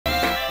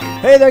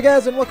Hey there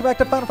guys, and welcome back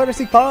to Final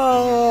Fantasy V!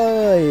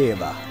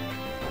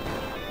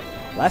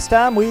 Last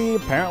time we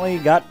apparently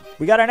got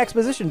our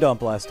exposition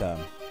dump last time.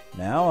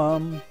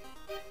 Now,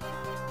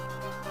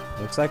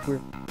 looks like we're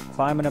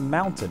climbing a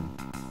mountain.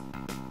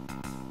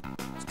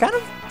 It kind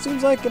of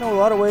seems like, in a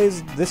lot of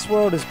ways, this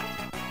world is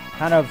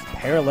kind of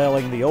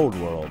paralleling the old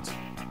world.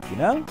 You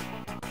know?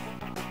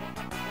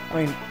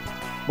 I mean,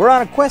 we're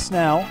on a quest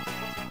now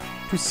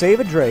to save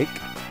a Drake.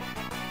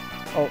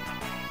 Oh,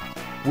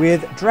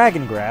 with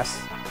dragon grass,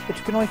 which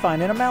you can only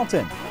find in a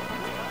mountain.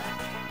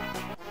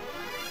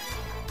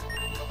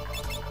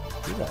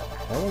 Who the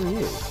hell are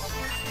you?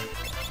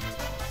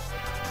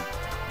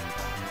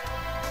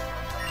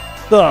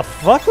 The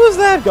fuck was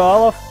that,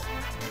 Golf?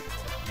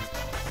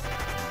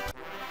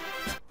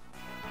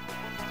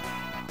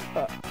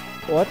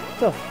 What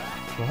the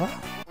fuck?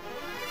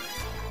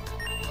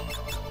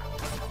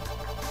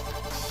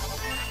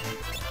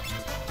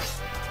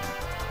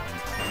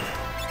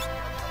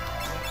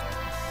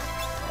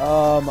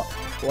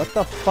 What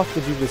the fuck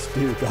did you just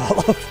do,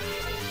 Golf?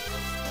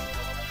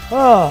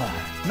 Oh,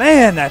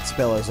 man, that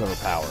spell is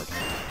overpowered.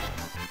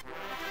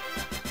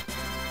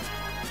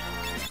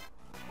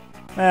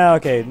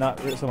 Okay, not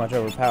so much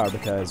overpowered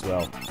because,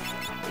 well,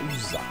 it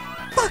uses a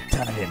fuck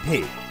ton of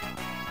MP.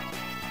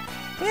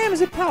 Damn, is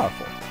it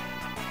powerful.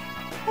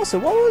 Also,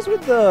 what was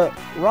with the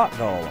rock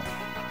golem?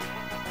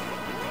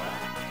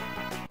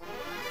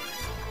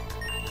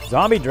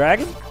 Zombie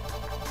dragon?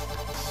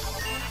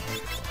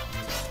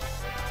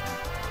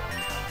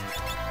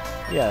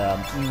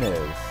 Yeah, no.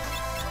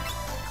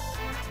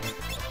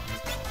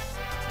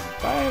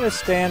 I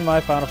understand my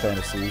Final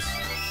Fantasies.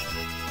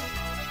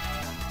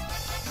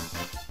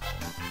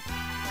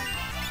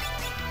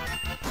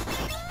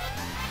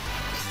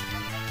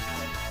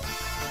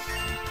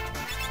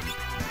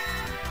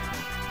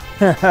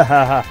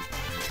 I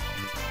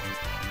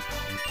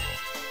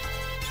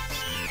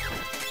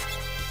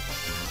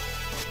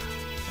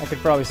could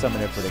probably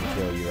summon Ifrit and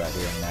kill you right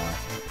here and now.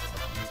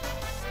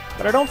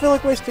 But I don't feel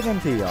like wasting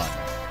MP on you.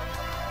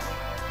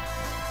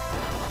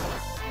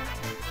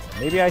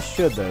 Maybe I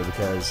should, though,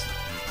 because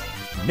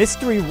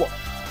mystery what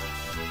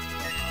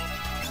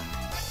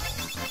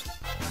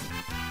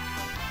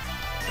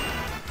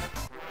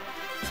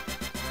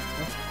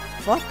the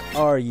fuck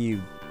are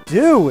you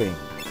doing?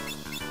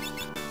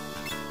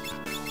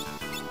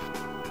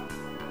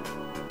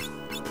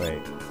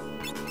 Wait.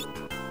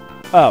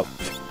 Oh.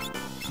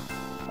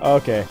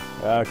 Okay.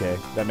 Okay.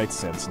 That makes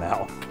sense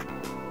now.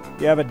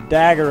 You have a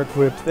dagger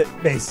equipped that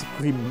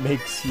basically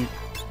makes you...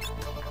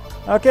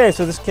 Okay,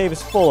 so this cave is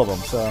full of them,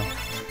 so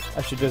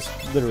I should just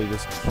literally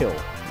just kill you.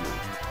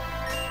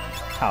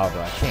 However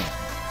I can.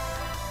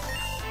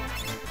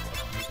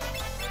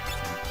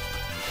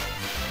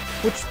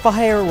 Which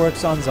fire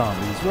works on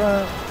zombies,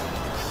 right?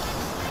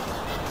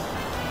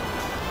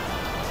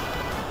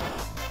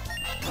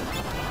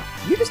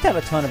 You just have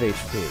a ton of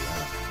HP,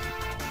 huh?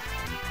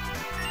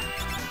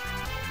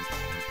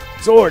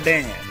 Sword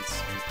dance!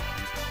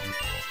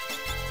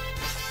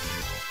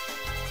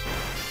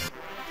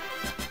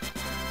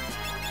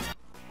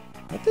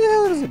 What the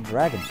hell does a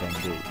dragon thing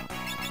do?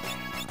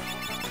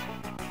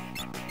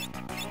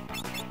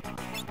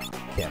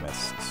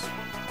 Chemists.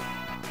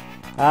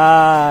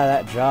 Ah,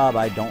 that job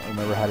I don't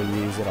remember how to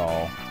use at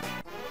all.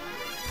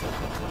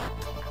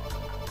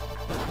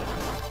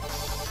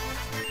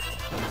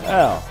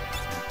 Oh.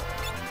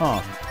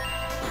 Huh.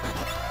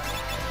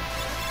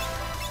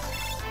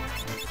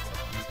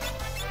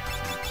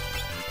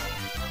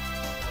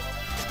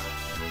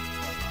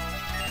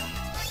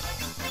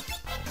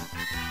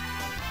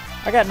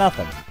 I got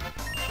nothing.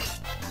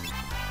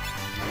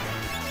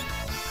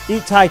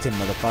 Eat Titan,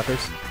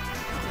 motherfuckers.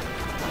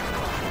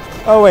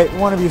 Oh wait,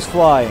 one of you's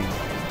flying.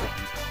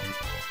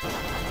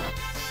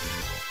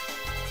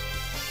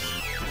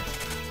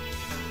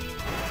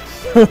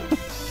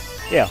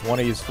 Yeah, one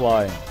of you's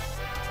flying.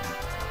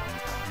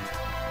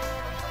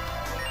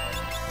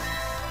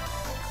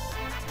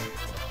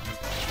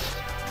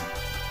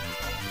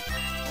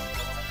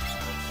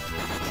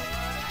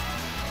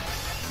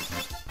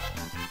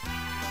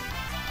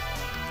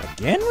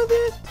 Again with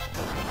it?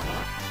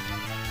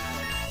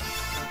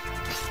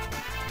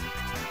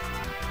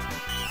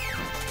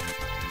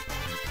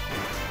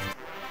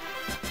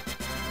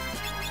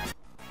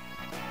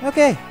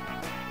 Okay.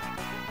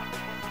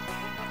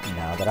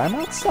 Now that I'm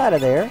outside of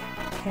there,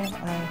 can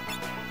I...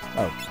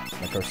 Oh,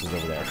 my cursor's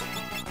over there.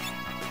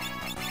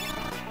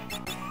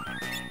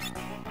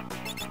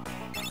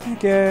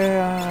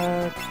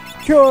 Okay,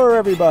 cure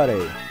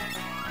everybody!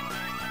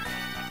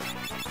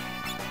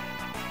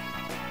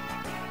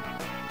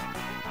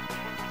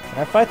 Can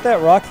I fight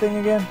that rock thing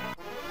again?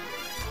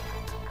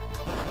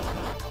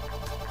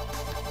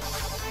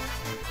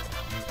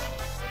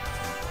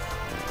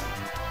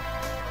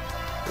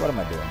 What am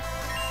I doing?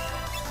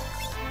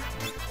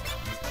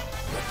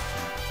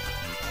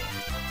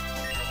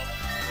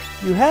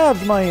 You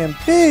halved my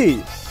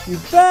MP! You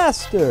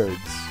bastards!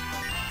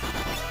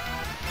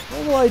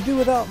 What will I do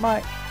without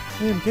my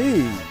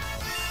MP?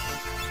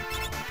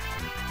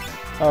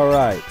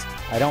 Alright.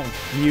 I don't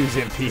use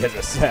MP as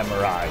a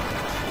samurai.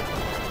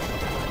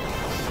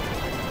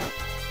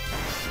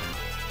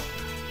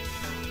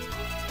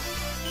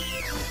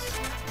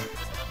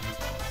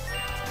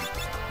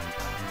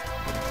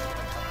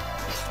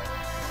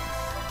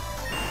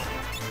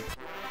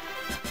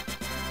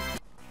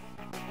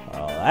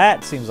 Oh,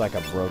 that seems like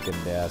a broken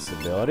ass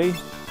ability.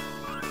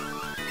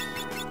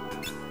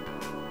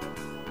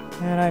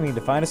 And I need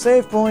to find a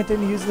save point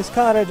and use this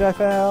cottage I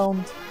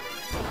found.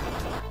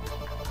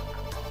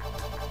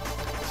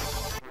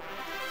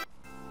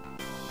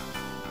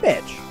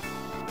 Bitch.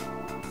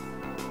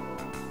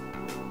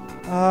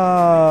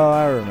 Oh,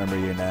 I remember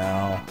you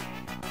now.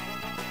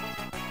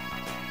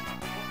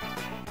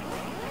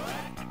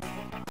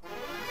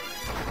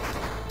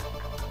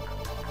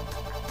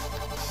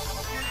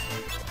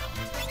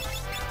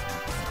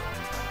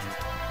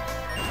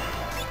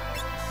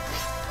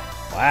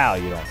 Wow,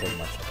 you don't take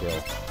much to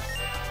kill.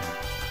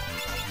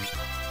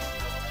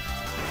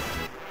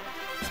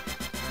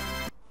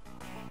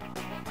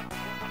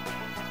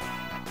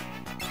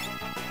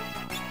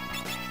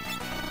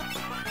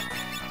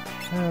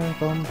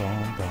 Boom, boom,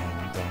 boom,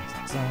 dun, dun,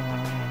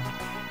 dun.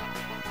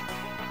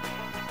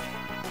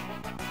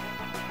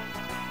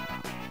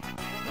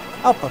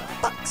 Oh, for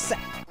fuck's sake!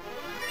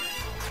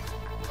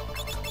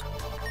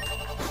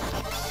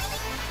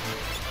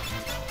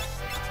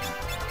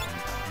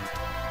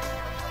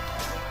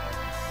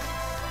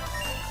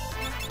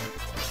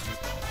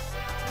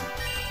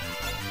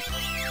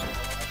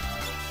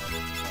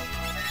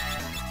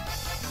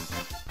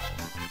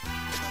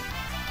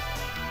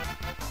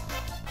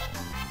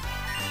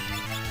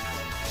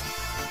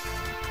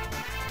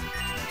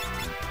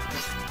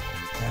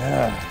 You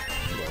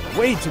are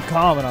way too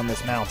common on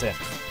this mountain.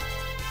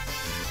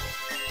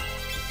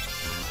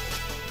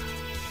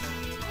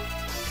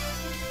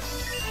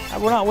 I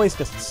will not waste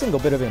a single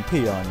bit of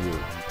MP on you.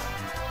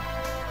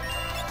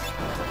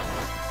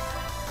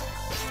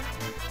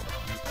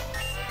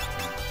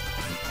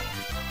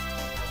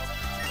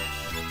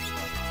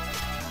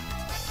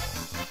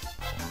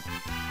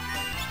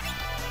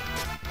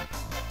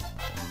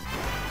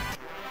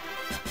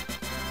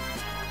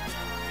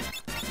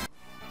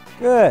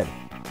 Good.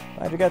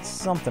 Glad you got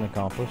something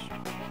accomplished.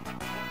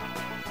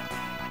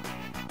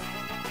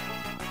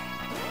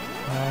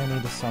 I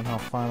need to somehow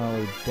find my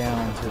way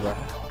down to the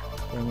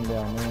thing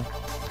down there.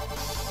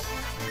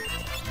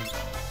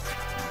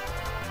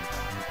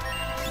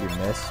 You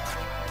missed.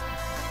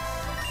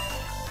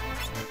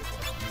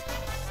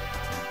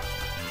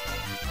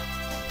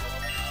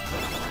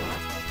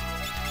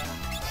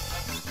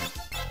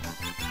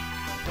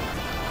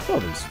 Kill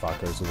these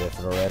fuckers with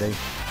it already.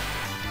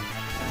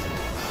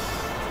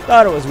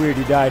 Thought it was weird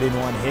you died in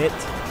one hit.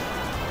 It's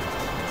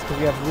because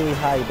you have really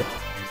high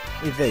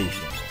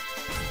evasion.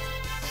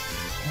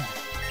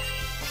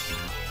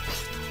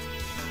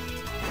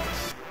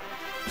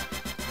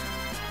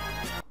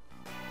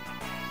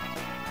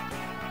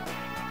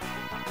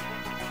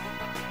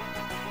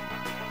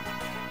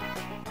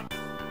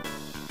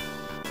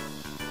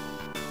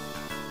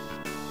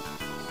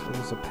 So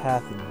there's a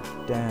path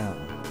down.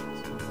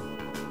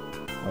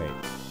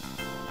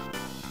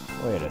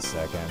 Wait a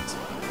second.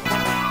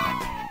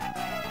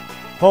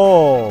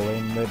 Hole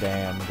in the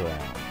damn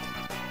ground.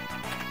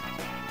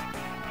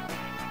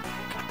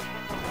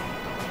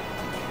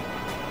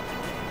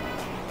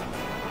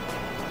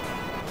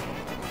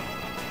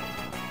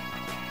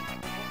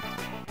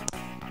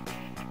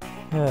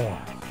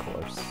 Of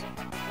course.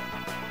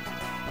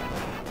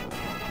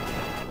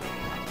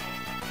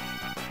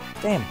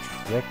 Damn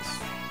tricks.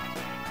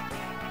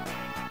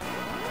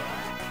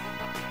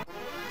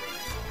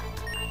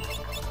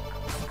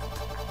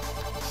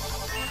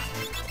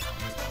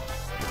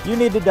 You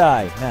need to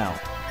die, now.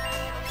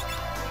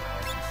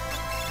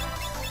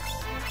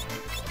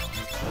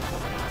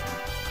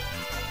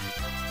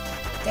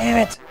 Damn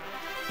it!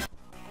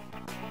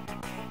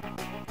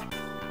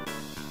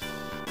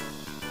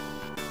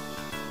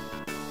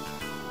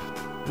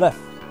 Left.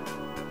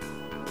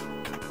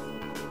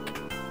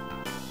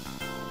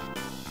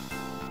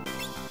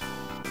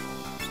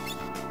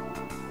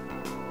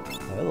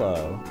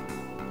 Hello.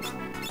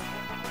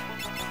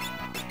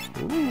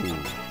 Ooh.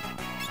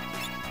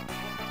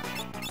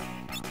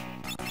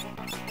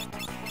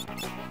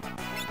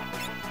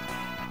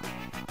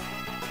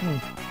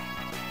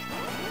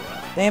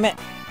 Damn it.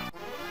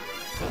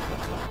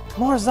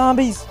 More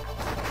zombies?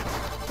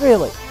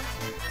 Really?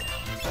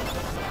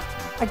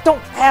 I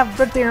don't have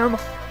the damn...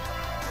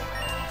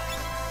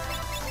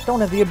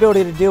 Don't have the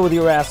ability to deal with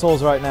your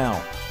assholes right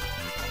now.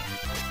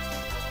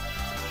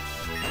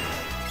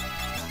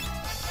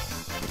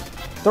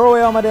 Throw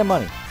away all my damn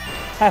money.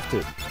 Have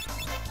to.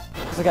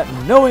 Because I got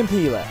no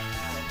MP left.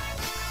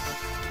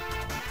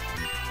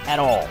 At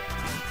all.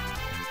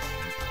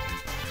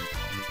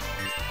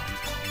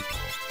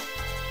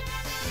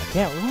 I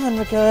can't run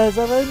because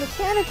of a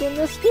mechanic in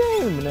this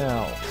game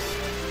now.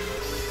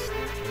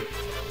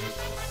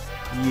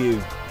 You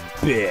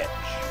bitch.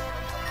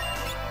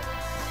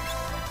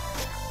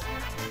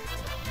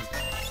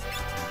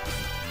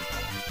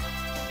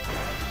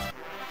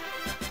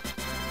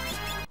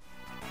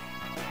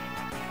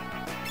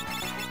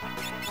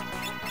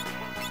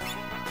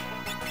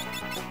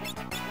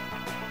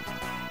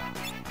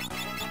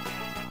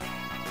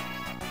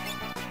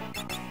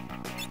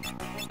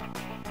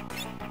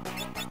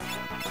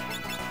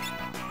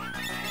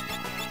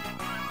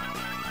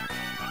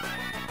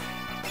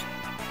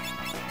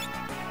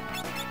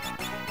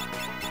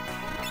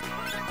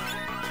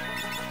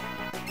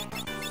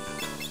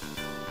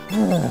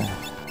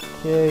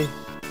 Okay.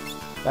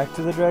 Back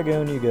to the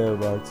Dragoon you go,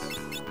 buds.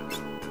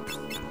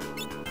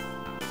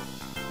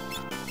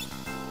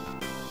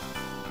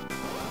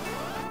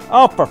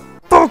 Oh, for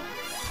fuck's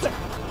sake!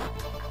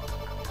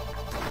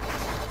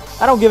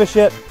 I don't give a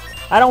shit.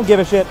 I don't give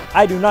a shit.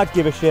 I do not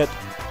give a shit.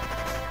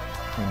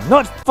 I'm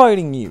not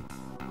fighting you.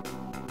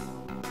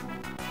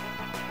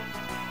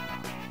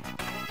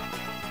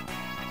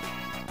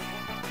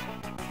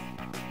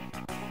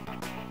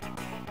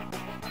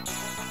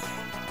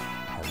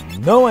 I have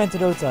no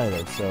antidotes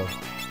either, so...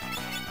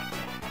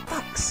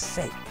 Fuck's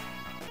sake.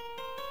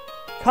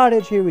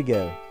 Cottage, here we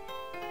go.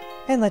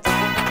 And let's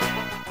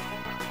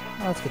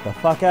get the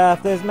fuck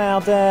off this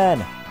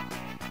mountain!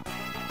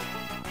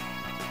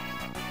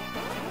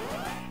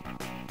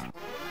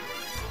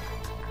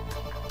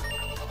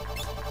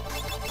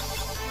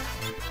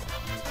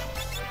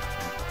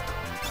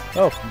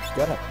 Oh, you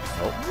gotta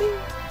help me?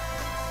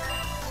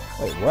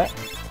 Wait, what?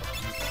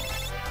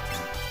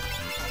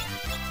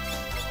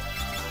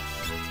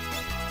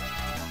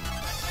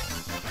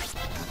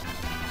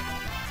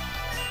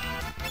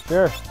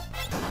 Sure.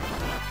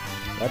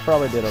 That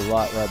probably did a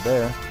lot right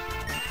there.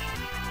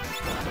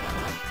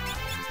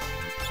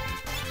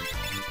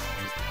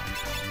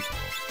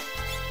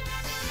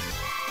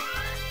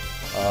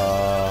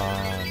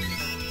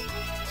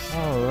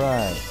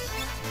 Alright.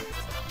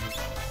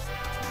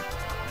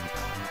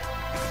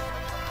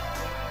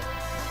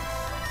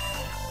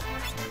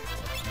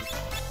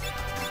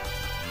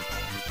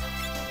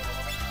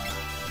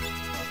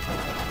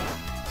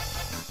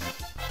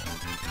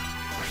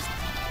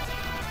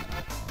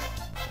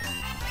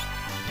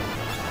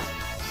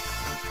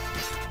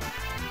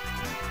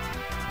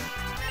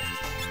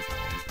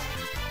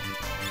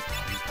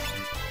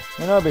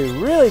 You know, it'd be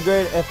really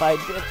great if I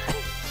did.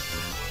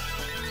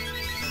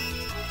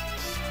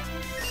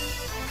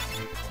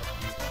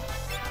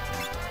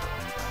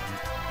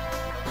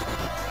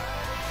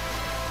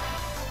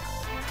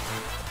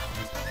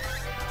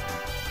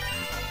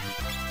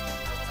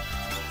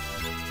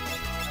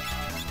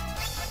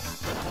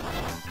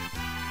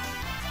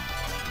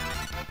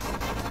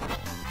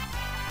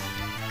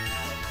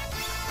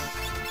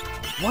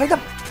 Why the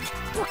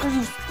fuck are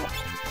you?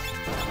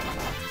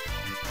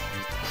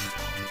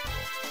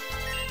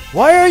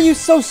 Why are you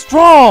so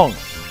strong?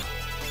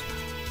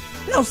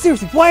 No,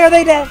 seriously, why are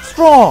they that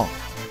strong?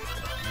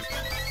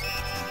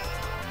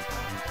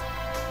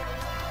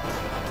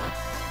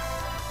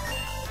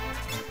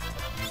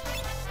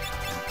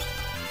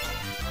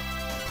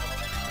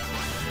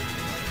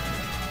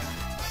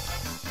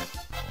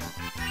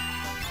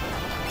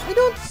 I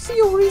don't see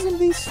a reason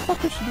these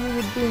fuckers should be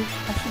doing.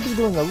 I should be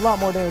doing a lot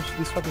more damage to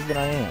these fuckers than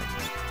I am.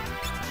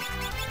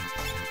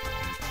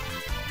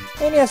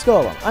 And yes,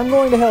 Golem, I'm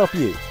going to help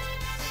you.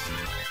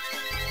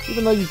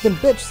 Even though you've been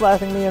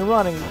bitch-slapping me and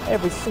running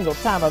every single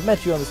time I've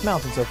met you on this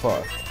mountain so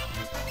far.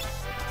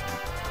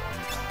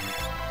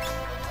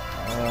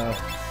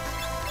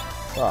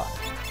 Fuck.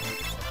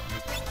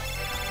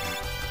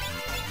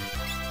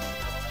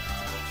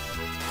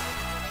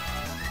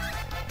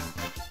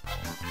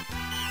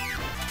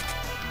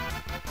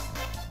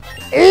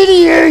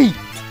 Idiot!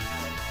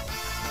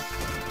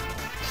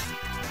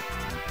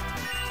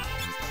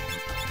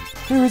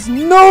 There is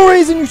no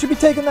reason you should be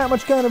taking that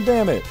much kind of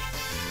damage.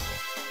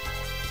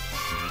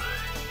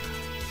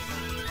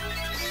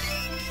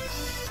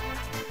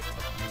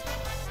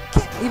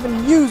 Can't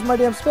even use my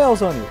damn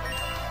spells on you.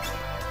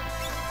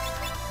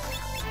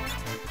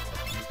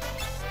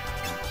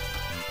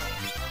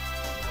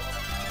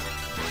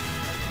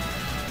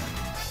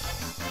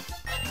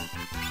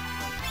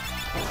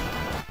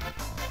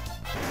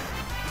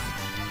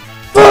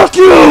 Fuck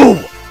you!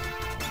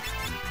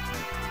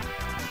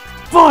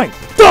 Fine,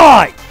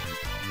 die!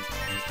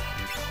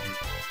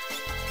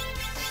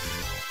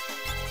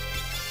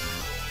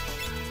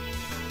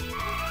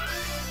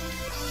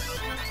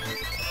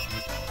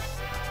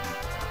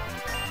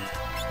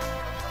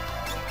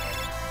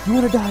 You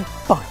wanna die?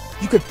 Fine.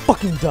 You could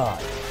fucking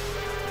die.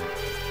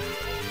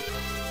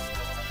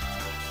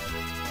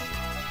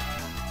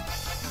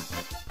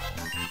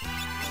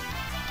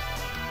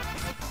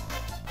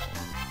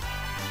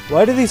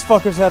 Why do these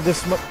fuckers have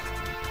this much?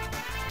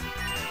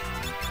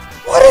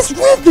 What is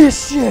with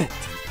this shit?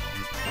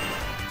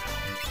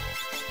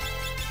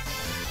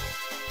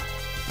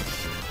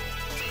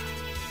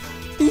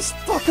 These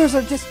fuckers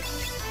are just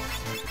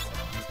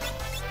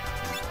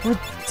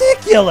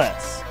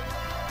ridiculous.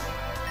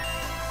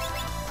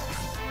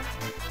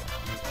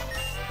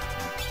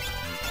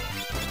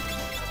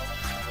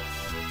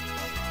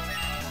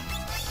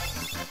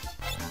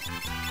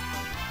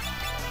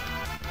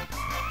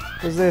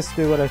 Does this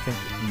do what I think?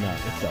 No,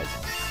 it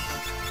doesn't.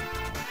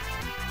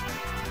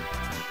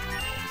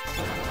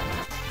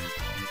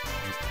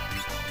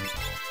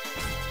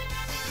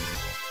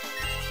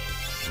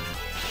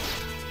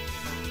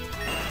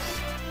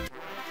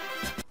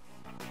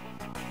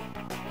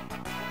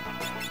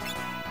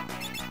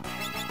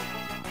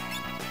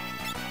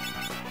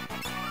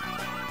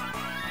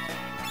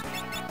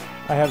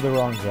 I have the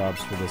wrong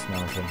jobs for this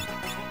mountain.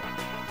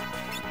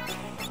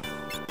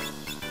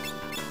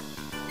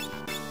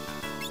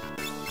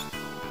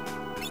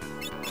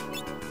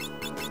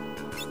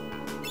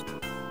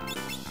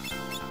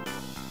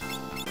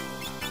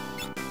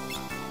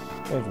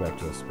 Goes back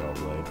to the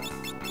Spellblade.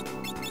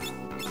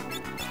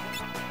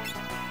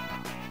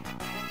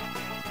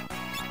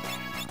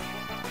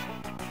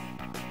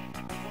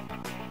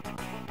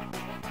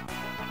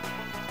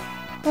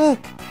 Look!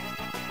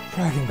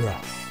 Dragon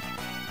grass.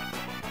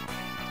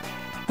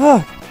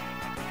 Look!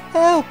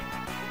 Help!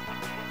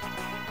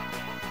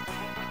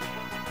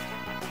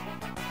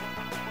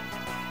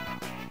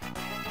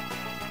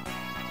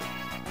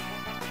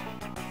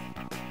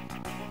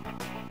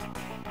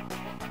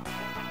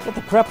 What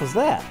the crap was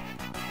that?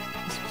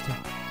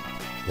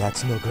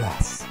 That's no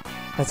grass.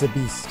 That's a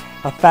beast.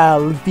 A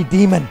foul, leafy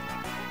demon.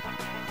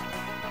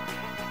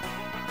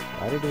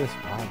 Why did it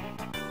respond?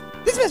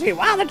 This must be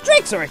wild. The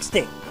drakes are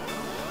extinct.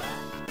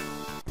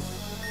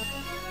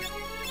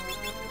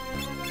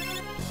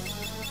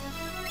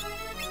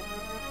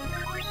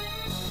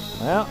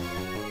 Well,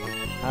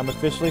 I'm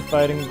officially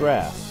fighting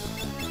grass.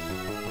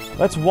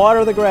 Let's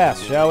water the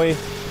grass, shall we?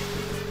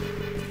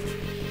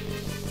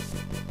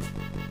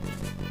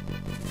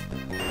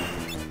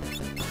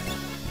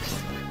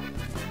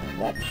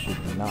 That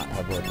should not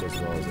have worked as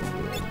well as it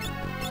did.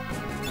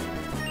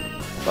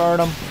 Burn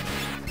them.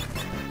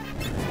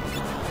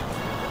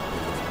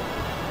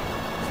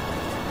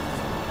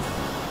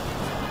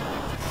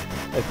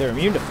 Like they're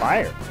immune to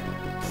fire.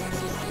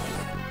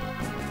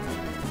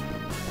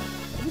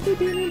 How would they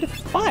be immune to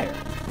fire?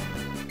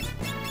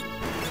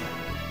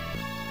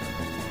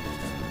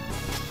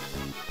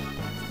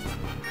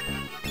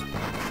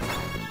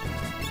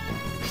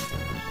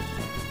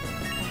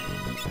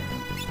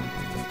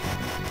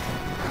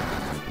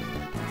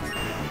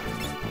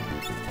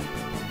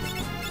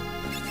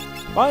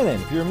 Fine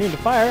then, if you're immune to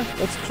fire,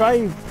 let's try.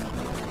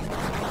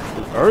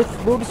 The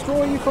earth will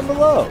destroy you from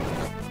below.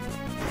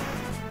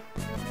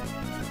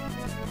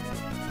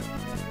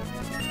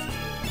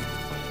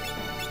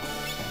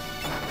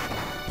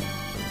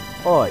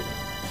 Oi.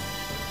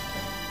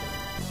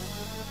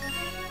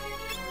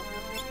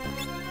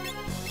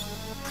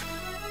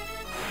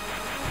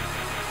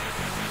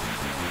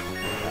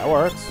 That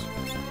works.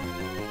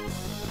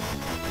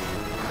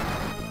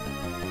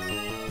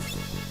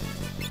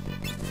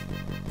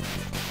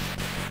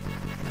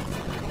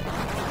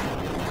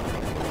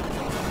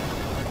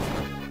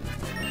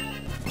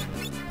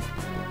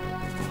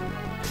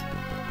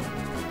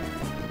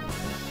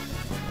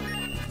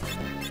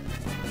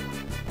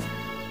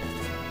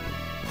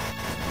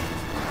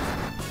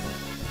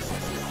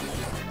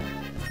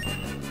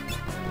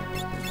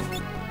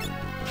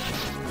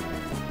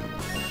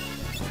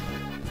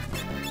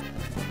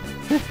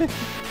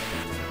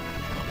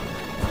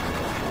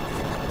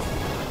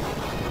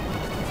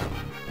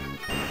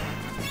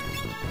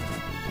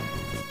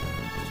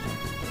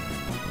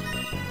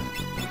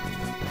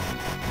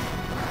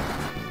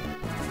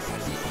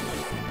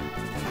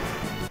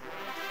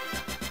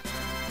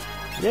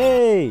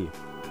 Yay!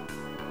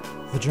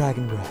 The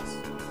dragon grass.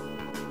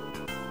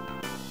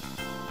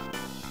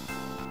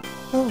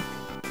 Oh!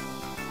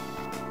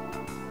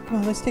 Come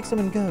on, let's take some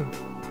and go.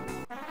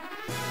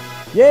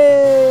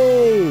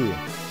 Yay!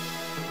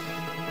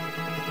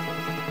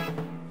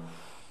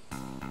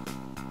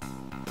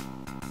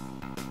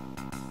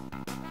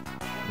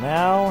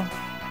 Now,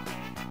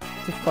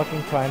 to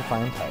fucking try and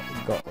find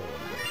gold.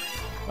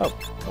 Oh,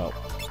 well,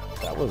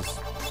 that was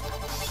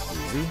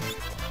easy.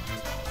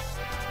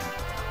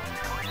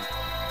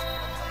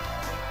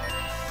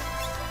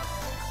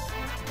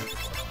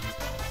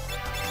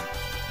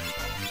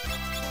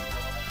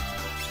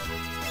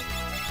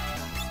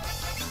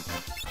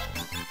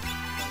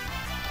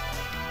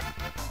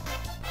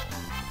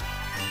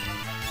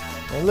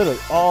 And literally,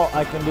 all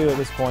I can do at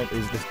this point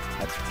is just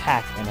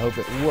attack and hope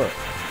it works.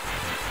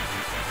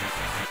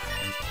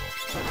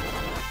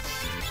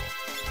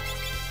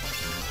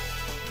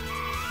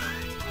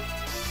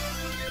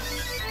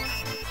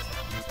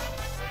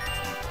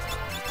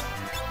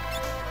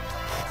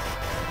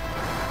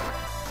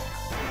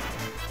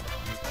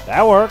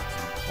 That worked.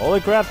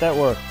 Holy crap, that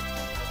worked.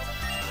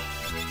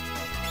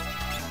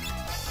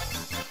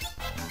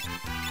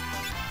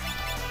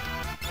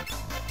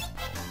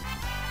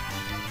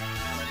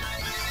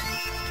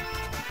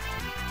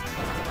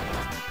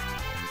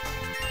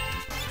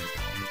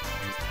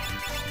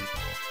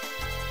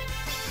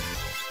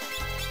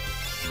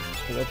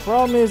 The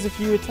problem is if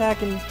you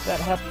attack and that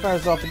half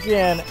fires off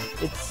again,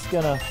 it's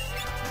gonna...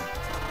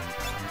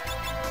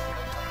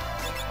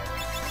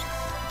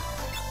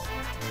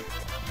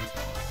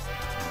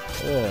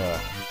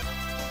 Ugh.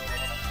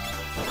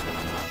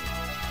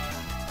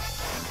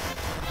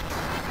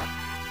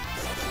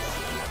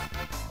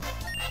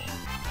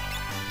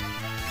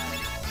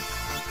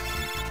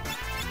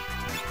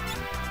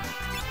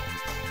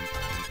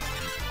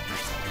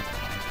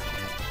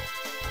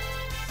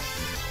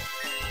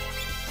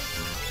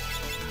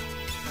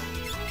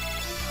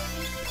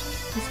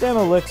 These damn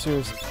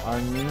elixirs are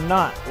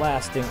not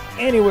lasting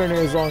anywhere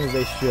near as long as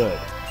they should.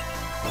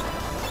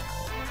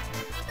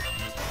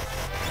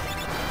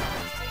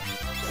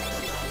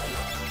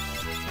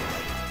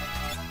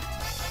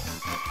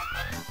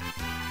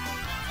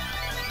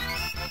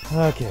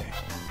 Okay.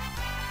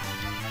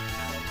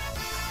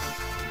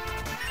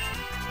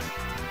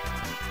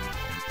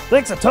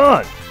 Thanks a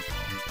ton!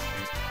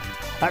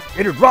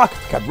 Activated rocket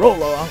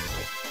Cabrolo.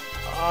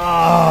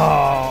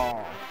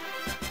 Oh!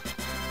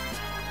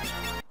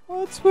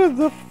 What's with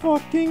the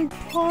fucking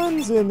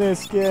puns in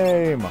this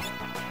game?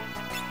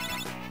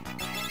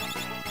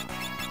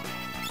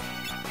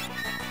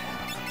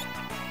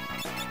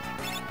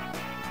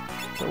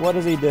 So what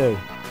does he do?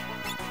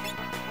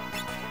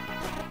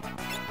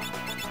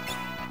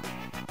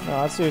 No,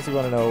 I seriously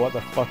want to know what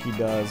the fuck he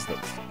does that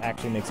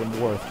actually makes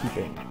him worth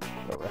keeping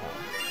around.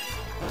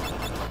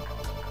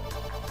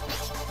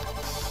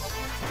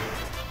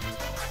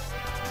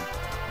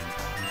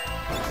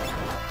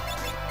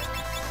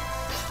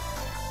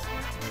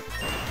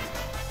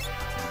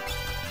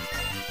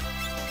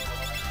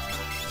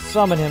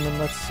 Summon him and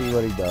let's see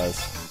what he does.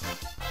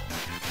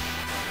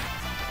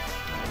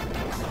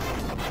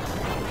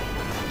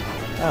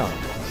 Oh.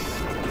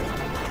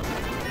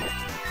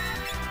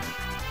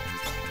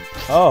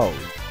 Oh.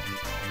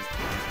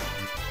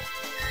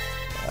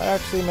 That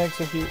actually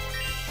makes a huge...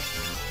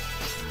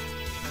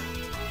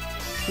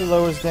 He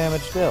lowers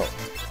damage dealt.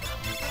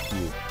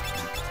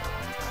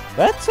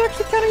 That's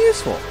actually kind of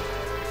useful.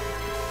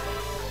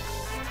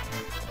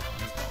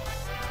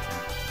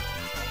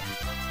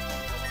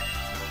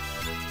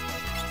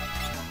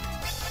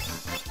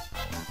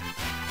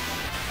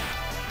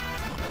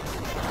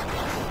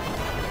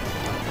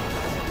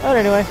 But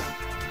anyway.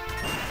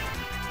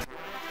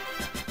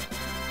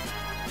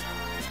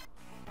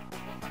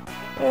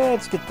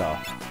 Let's get the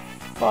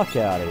fuck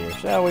out of here,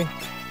 shall we?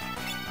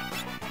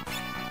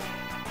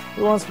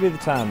 Who wants to be the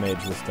time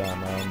mage this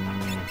time?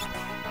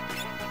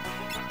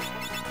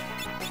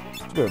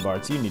 Spirit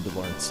Bards, you need to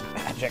learn some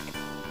magic.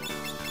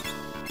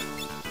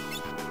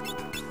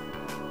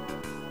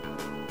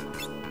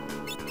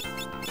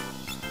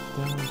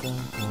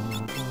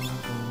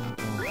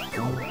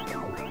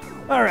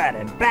 Alright,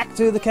 and back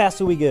to the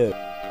castle we go.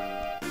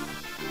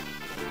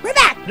 We're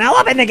back! Now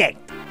open the gate!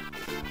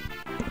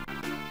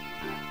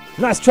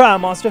 Nice try,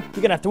 monster.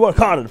 You're gonna have to work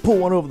harder to pull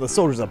one over the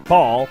soldiers of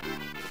Ball.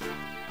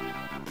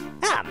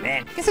 Ah,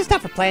 man. Guess it's time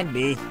for plan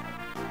B.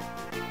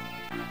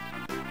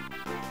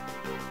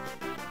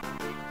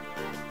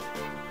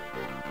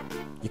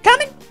 You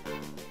coming?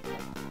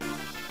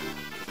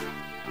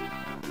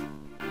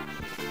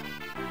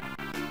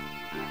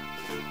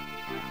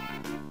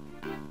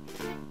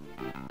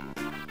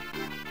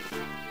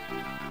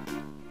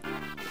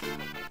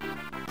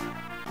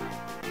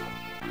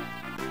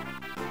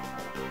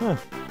 Huh.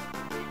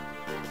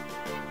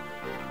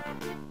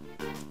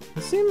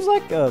 It seems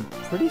like a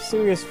pretty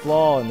serious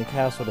flaw in the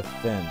castle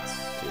defenses.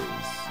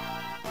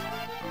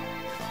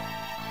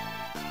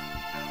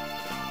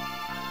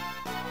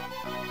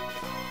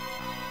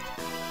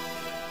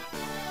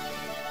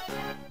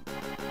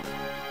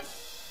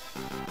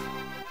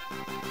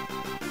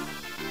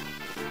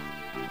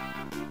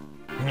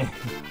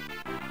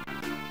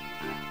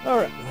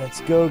 Alright,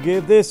 let's go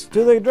give this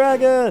to the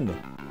dragon!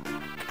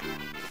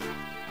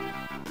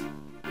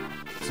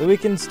 So we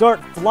can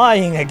start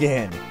flying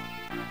again!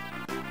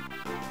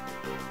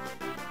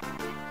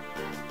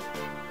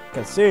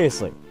 Because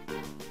seriously,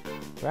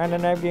 trying to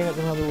navigate at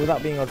the moment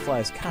without being able to fly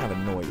is kind of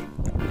annoying.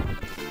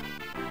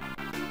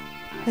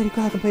 Lady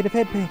Crow complained of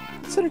head pain.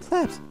 Consider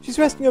collapse. She's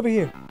resting over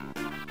here.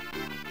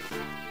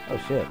 Oh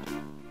shit.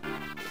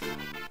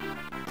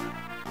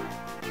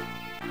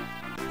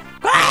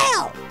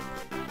 Grail!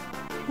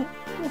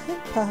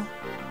 Pa,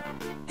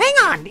 Hang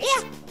on,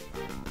 dear!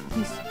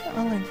 he's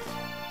calling.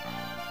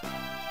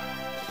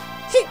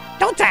 See,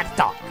 don't try to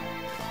talk.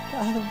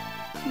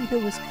 Guido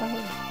was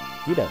calling.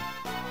 Guido.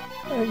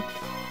 Hurry,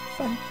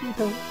 find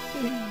Guido,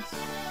 please.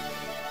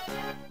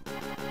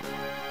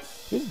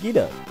 Who's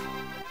Guido?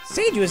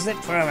 Sage was lit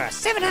for over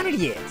 700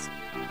 years.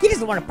 He is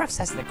the one who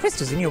prophesied that the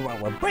crystals in your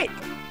world will break.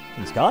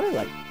 He's got it?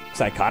 Like,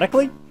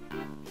 psychotically?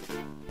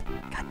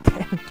 God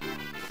damn.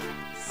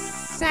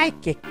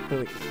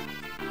 Psychically.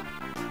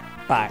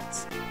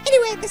 Parts.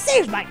 Anyway, the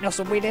sage might know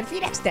some weird info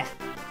next time.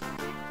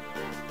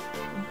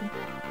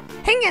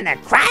 Hang in there,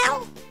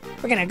 Cryle.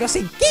 We're gonna go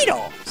see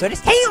Guido, so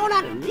just hang on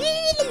a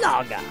little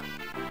longer.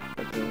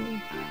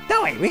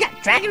 Don't worry, we got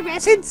dragon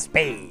grass in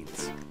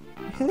spades.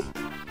 Really?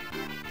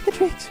 The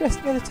drake's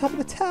resting at the top of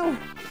the tower.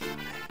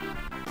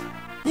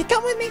 You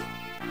come with me?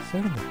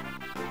 Certainly.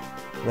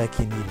 Like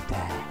you need to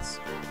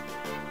ask.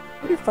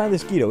 Where do you find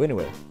this Guido,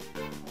 anyway?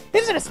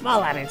 Lives in a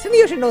small island. It's in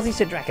the ocean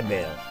northeast of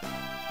Drakenville.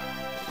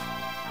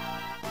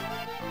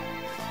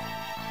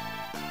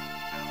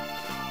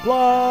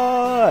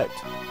 Blood!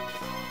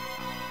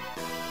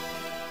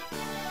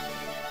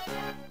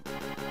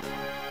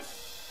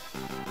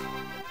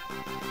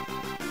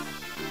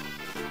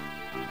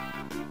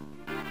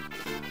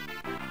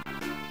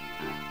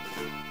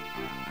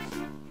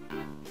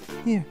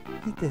 Here,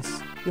 eat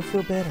this. You'll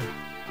feel better.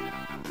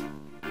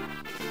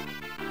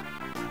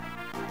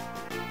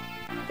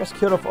 Just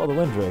killed off all the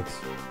windrakes.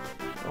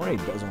 Ray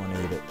doesn't want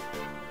to eat it.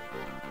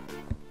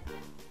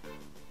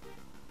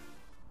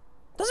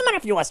 Doesn't matter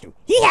if he wants to.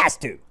 He has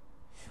to.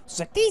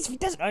 So at least if he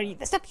doesn't eat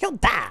the stuff, he'll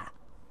die.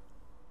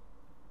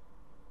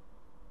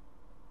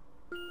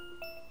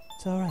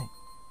 It's alright.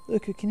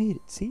 Look who can eat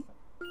it, see?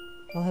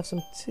 I'll have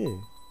some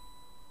too.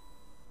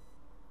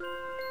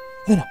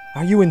 Lena,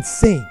 are you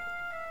insane?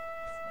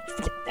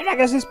 They're not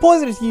gonna say it's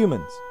poisonous to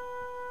humans.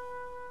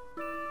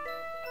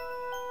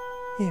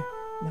 Here,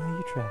 now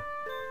you try.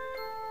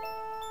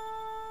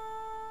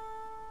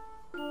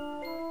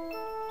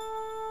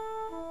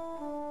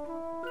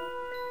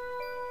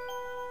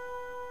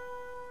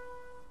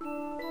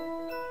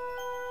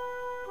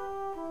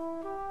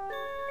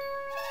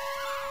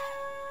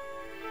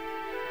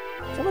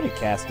 Somebody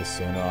cast a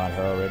Suna on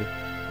her already.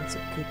 That's a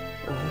good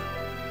boy.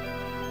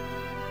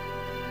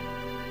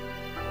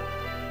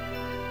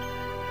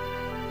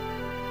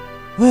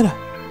 Lena!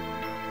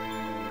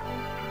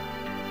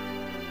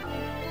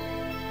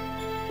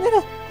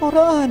 Lena, hold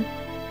on!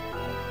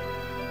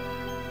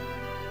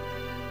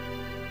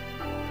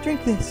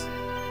 Drink this.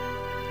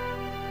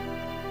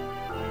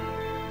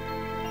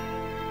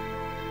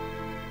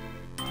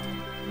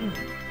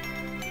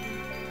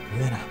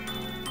 Lena.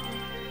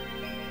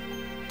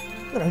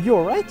 Lena, are you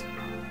alright?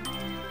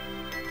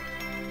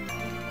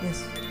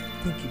 Yes,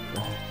 thank you,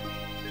 Clyde.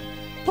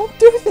 Don't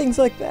do things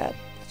like that!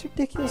 That's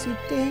ridiculously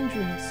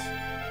dangerous.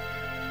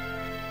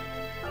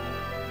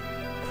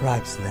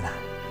 Cripes, Lena.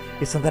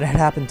 If something had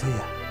happened to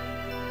you.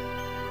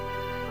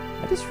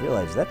 I just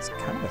realized that's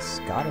kind of a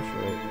Scottish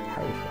or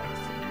Irish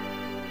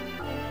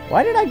accent.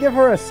 Why did I give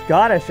her a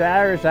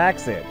Scottish-Irish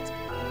accent?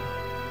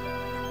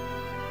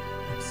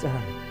 I'm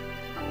sorry.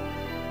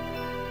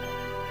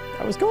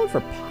 I was going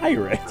for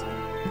pirate.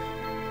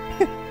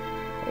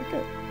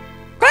 Okay.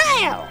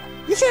 Kyle!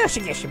 You sure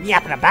you should be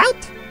up and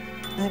about?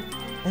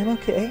 I'm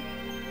okay.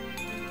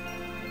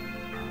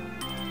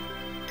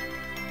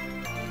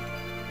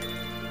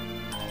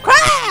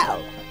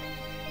 Kyle!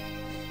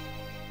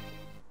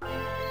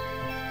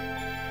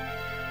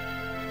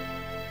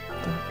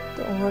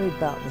 Don't worry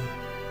about me.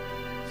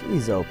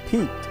 Jeez, oh,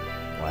 Pete.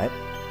 What?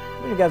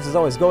 You guys is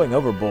always going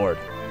overboard.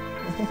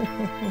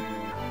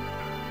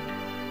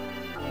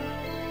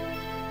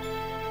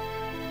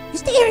 You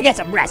stay here and get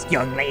some rest,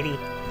 young lady.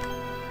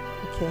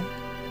 Okay.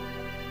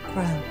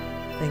 Crown,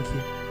 thank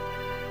you.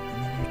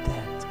 And then your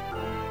dad.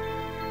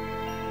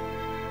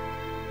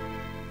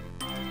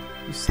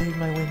 You saved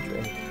my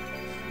Windrake.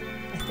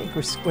 I think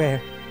we're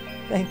square.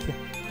 Thank you.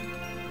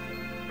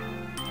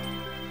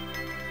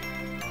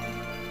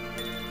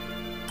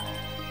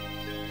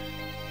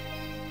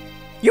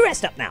 You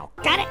rest up now.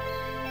 Got it?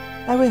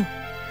 I will.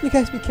 You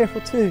guys be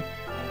careful too.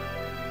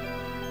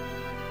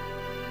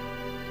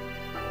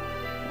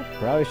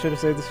 Probably should have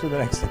saved this for the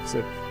next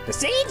episode. The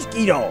Sage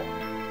Guido!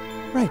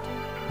 Right.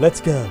 Let's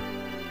go.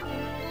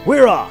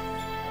 We're off!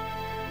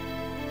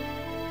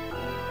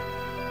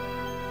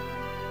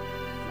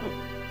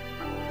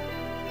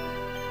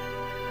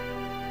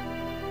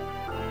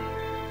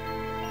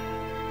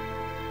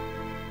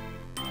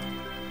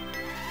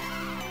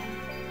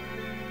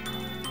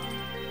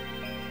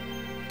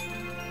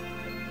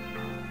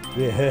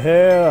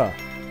 Yeah!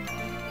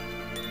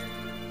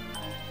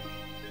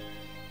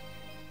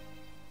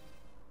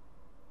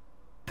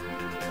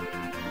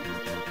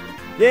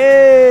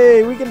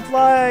 Yay! We can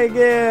fly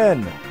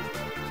again!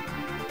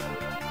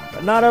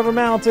 But not over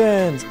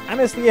mountains! I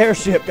missed the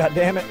airship,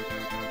 goddammit!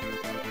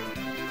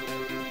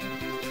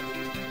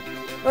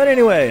 But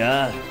anyway,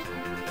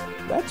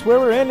 that's where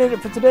we're ending it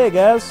for today,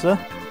 guys.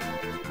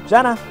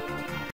 Jana!